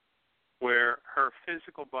where her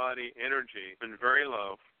physical body energy has been very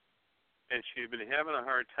low, and she's been having a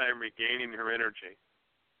hard time regaining her energy?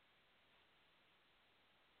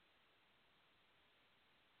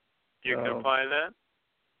 You can apply that?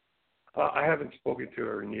 I haven't spoken to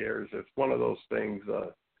her in years. It's one of those things.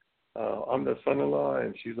 I'm the son-in-law,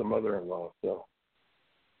 and she's a mother-in-law. So.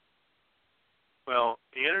 Well,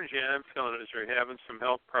 the energy I'm feeling is you're having some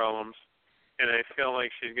health problems, and I feel like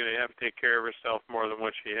she's going to have to take care of herself more than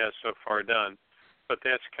what she has so far done. But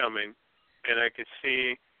that's coming, and I could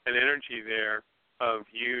see an energy there of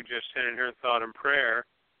you just sending her thought and prayer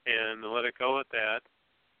and let it go at that,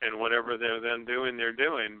 and whatever they're then doing, they're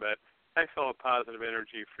doing. But I feel a positive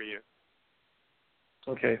energy for you.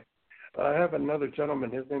 Okay. I have another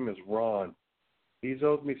gentleman. His name is Ron. He's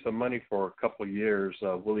owed me some money for a couple of years.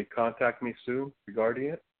 Will he contact me soon regarding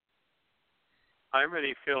it? I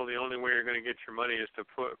really feel the only way you're going to get your money is to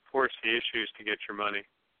force the issues to get your money.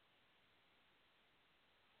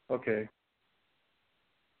 Okay.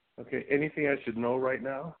 Okay. Anything I should know right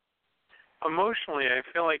now? Emotionally, I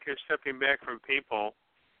feel like you're stepping back from people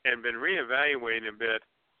and been reevaluating a bit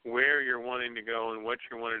where you're wanting to go and what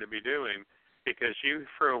you're wanting to be doing, because you,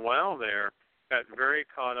 for a while there, got very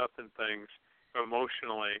caught up in things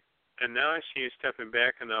emotionally, and now I see you stepping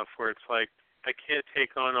back enough where it's like, I can't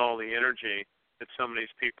take on all the energy that some of these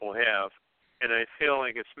people have, and I feel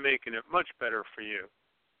like it's making it much better for you.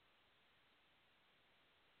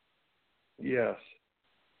 Yes.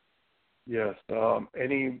 Yes.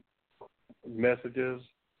 Any messages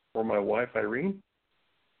for my wife, Irene?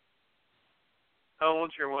 How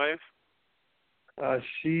old's your wife?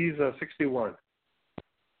 She's 61.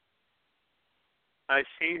 I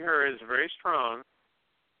see her as very strong,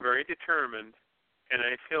 very determined, and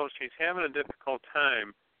I feel she's having a difficult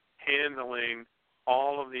time handling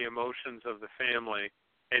all of the emotions of the family,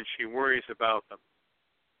 and she worries about them.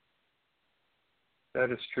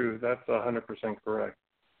 That is true. That's 100% correct.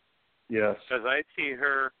 Yes. Because I see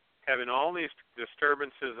her having all these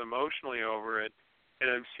disturbances emotionally over it, and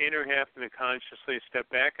I'm seeing her having to consciously step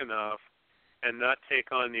back enough and not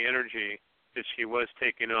take on the energy that she was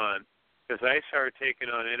taking on. Because I saw her taking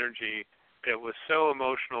on energy that was so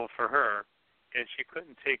emotional for her, and she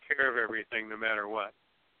couldn't take care of everything no matter what.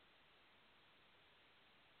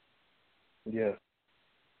 Yes.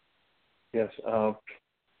 Yes.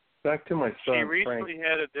 Back to my son, She recently Frank.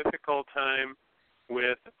 had a difficult time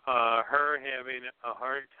with her having a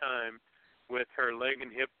hard time with her leg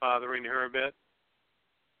and hip bothering her a bit.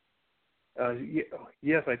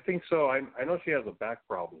 Yes, I think so. I know she has a back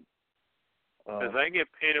problem. Because I get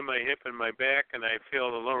pain in my hip and my back, and I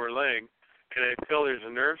feel the lower leg, and I feel there's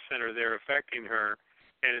a nerve center there affecting her,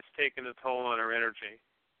 and it's taking a toll on her energy.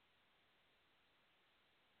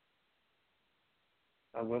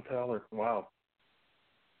 I will tell her. Wow.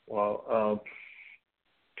 Well,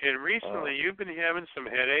 and recently, you've been having some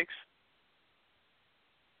headaches.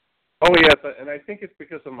 Oh, yes, and I think it's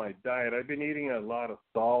because of my diet. I've been eating a lot of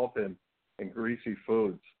salt and greasy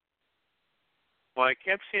foods. Well, I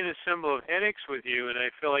kept seeing a symbol of headaches with you, and I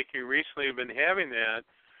feel like you recently have been having that,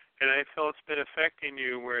 and I feel it's been affecting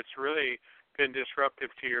you where it's really been disruptive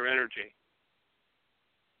to your energy.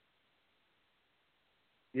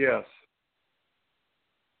 Yes.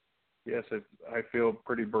 Yes, I feel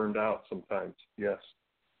pretty burned out sometimes, yes.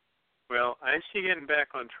 Well, I see you getting back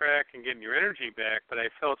on track and getting your energy back, but I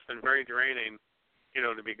feel it's been very draining,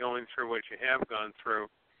 to be going through what you have gone through.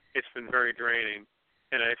 It's been very draining.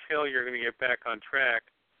 And I feel you're going to get back on track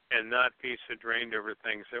and not be so drained over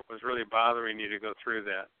things. It was really bothering you to go through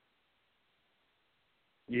that.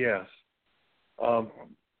 Yes.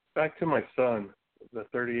 Back to my son, the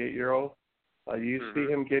 38-year-old. You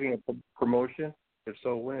see him getting a promotion? If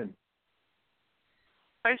so, when?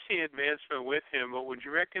 I see advancement with him, but would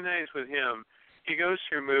you recognize with him, he goes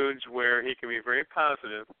through moods where he can be very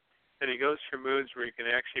positive, and he goes through moods where he can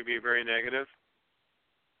actually be very negative.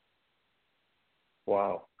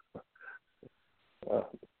 Wow.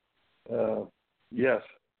 Yes,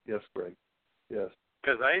 Greg. Yes.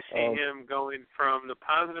 Because I see him going from the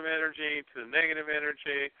positive energy to the negative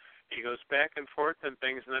energy. He goes back and forth in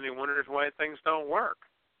things, and then he wonders why things don't work.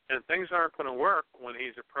 And things aren't going to work when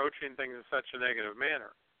he's approaching things in such a negative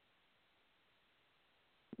manner.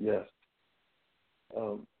 Yes.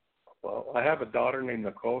 Well, I have a daughter named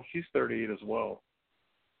Nicole. She's 38 as well.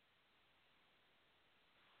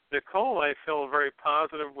 Nicole, I feel very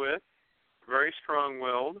positive with, very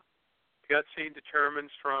strong-willed, gutsy, determined,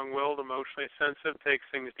 strong-willed, emotionally sensitive, takes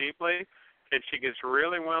things deeply, and she gets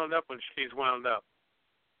really wound up when she's wound up.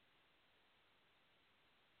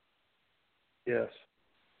 Yes.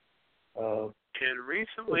 And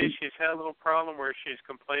recently she's had a little problem where she's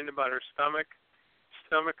complained about her stomach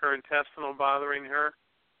or intestinal bothering her.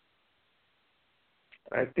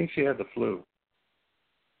 I think she had the flu.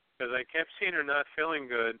 Because I kept seeing her not feeling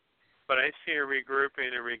good, but I see her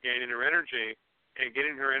regrouping and regaining her energy and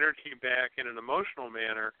getting her energy back in an emotional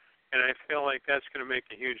manner, and I feel like that's going to make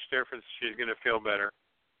a huge difference. She's going to feel better.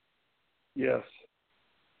 Yes.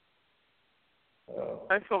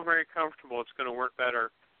 I feel very comfortable it's going to work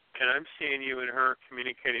better, and I'm seeing you and her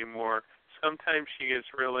communicating more. Sometimes she gets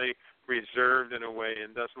really reserved in a way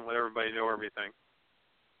and doesn't let everybody know everything.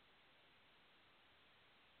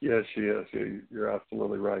 Yes, she is. You're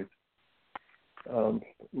absolutely right.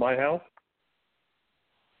 My health?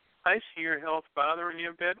 I see your health bothering you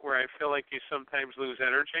a bit, where I feel like you sometimes lose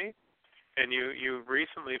energy, and you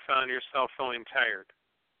recently found yourself feeling tired.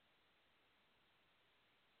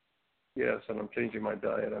 Yes, and I'm changing my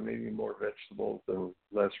diet. I'm eating more vegetables and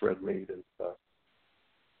less red meat and stuff.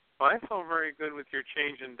 Well, I feel very good with your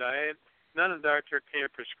change in diet. None a doctor can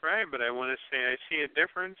prescribe, but I want to say I see a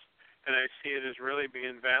difference, and I see it as really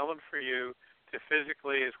being valid for you to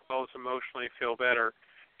physically as well as emotionally feel better.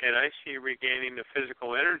 And I see you regaining the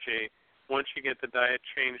physical energy. Once you get the diet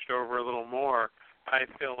changed over a little more, I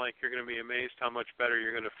feel like you're going to be amazed how much better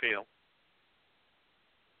you're going to feel.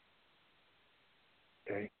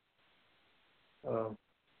 Okay.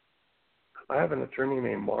 I have an attorney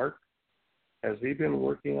named Mark. Has he been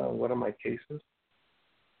working on one of my cases?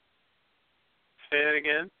 Say that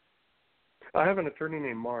again? I have an attorney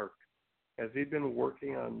named Mark. Has he been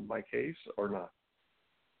working on my case or not?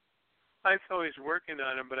 I feel he's working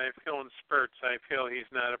on it, but I feel in spurts. I feel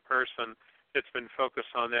he's not a person that's been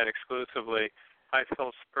focused on that exclusively. I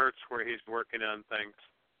feel spurts where he's working on things.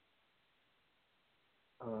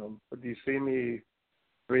 But do you see me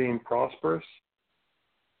being prosperous?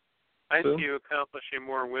 I soon? see you accomplishing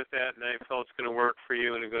more with that, and I feel it's going to work for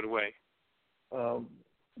you in a good way. Do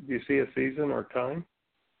you see a season or time?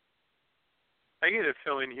 I get a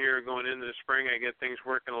feeling here going into the spring, I get things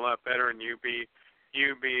working a lot better, and you be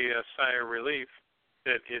a sigh of relief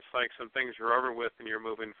that it's like some things are over with and you're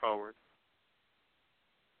moving forward.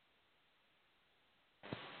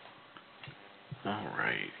 All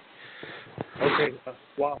right. Okay.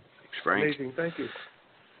 Wow. Thanks, Frank. Amazing. Thank you.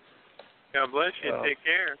 God bless you. Take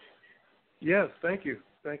care. Yes. Thank you.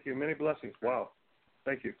 Thank you. Many blessings. Wow.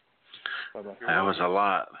 Thank you. Bye-bye. That was a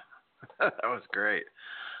lot. That was great.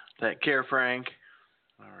 Take care, Frank.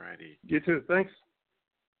 All righty. You too. Thanks.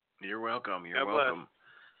 You're welcome. You're God welcome.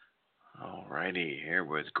 All righty. Here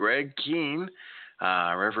with Greg Kehn.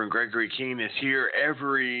 Reverend Gregory Kehn is here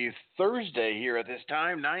every Thursday here at this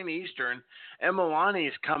time, 9 Eastern. Emilani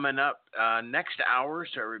is coming up next hour,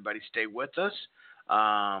 so everybody stay with us.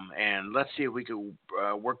 And let's see if we could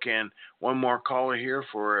work in one more caller here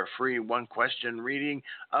for a free one-question reading.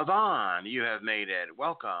 Yvonne, you have made it.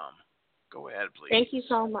 Welcome. Go ahead, please. Thank you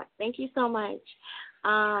so much.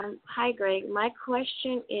 Hi, Greg. My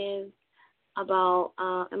question is about,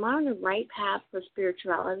 am I on the right path for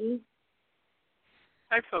spirituality?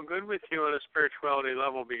 I feel good with you on a spirituality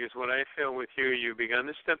level because what I feel with you, you've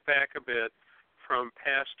begun to step back a bit from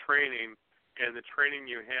past training, and the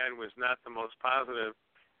training you had was not the most positive.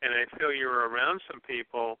 And I feel you were around some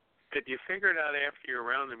people that you figured out after you're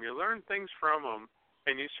around them. You learned things from them,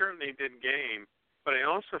 and you certainly did gain. But I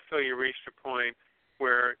also feel you reached a point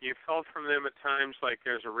where you felt from them at times like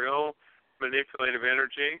there's a real manipulative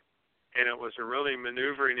energy, and it was a really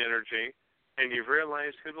maneuvering energy, and you've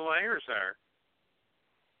realized who the liars are.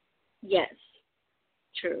 Yes,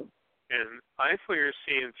 true. And I feel you're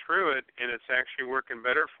seeing through it, and it's actually working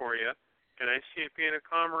better for you, and I see it being a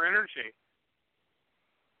calmer energy.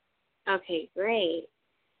 Okay, great.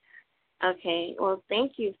 Okay, well,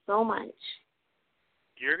 thank you so much.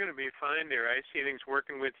 You're going to be fine there. I see things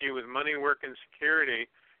working with you with money, work, and security,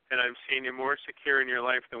 and I'm seeing you more secure in your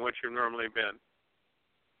life than what you've normally been.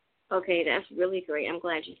 Okay, that's really great. I'm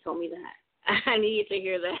glad you told me that. I needed to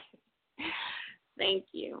hear that. Thank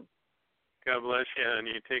you. God bless you, and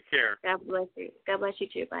you take care. God bless you. God bless you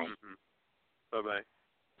too. Bye. Mm-hmm. Bye-bye.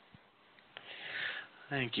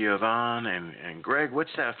 Thank you, Yvonne. And Greg,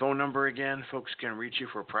 what's that phone number again? Folks can reach you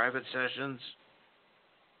for private sessions.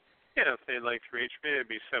 Yeah, if they'd like to reach me, it'd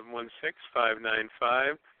be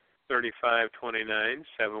 716-595-3529,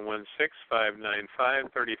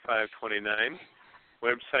 716-595-3529.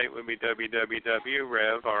 Website would be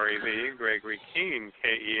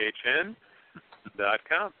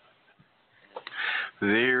www.GregoryKehn.com.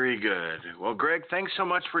 Very good. Well, Greg, thanks so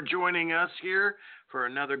much for joining us here for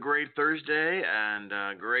another great Thursday and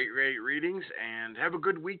great readings. And have a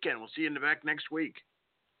good weekend. We'll see you in the back next week.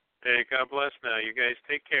 Hey, God bless now. You guys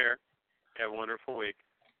take care. Have a wonderful week.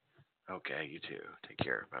 Okay, you too. Take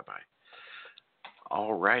care. Bye-bye.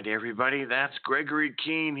 All right, everybody. That's Gregory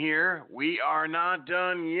Kehn here. We are not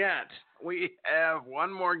done yet. We have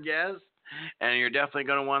one more guest, and you're definitely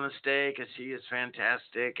going to want to stay because he is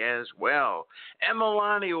fantastic as well.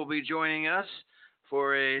 Emilani will be joining us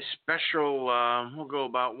for a special, we'll go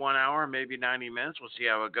about 1 hour, maybe 90 minutes. We'll see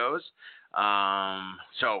how it goes.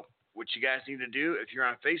 So what you guys need to do, if you're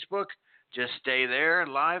on Facebook, just stay there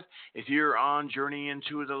live. If you're on Journey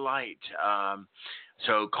into the Light,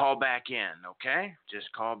 so call back in, okay? Just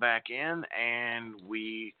call back in, and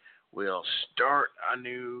we will start a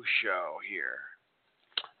new show here.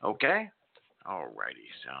 Okay? All righty.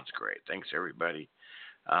 Sounds great. Thanks, everybody,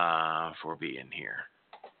 for being here.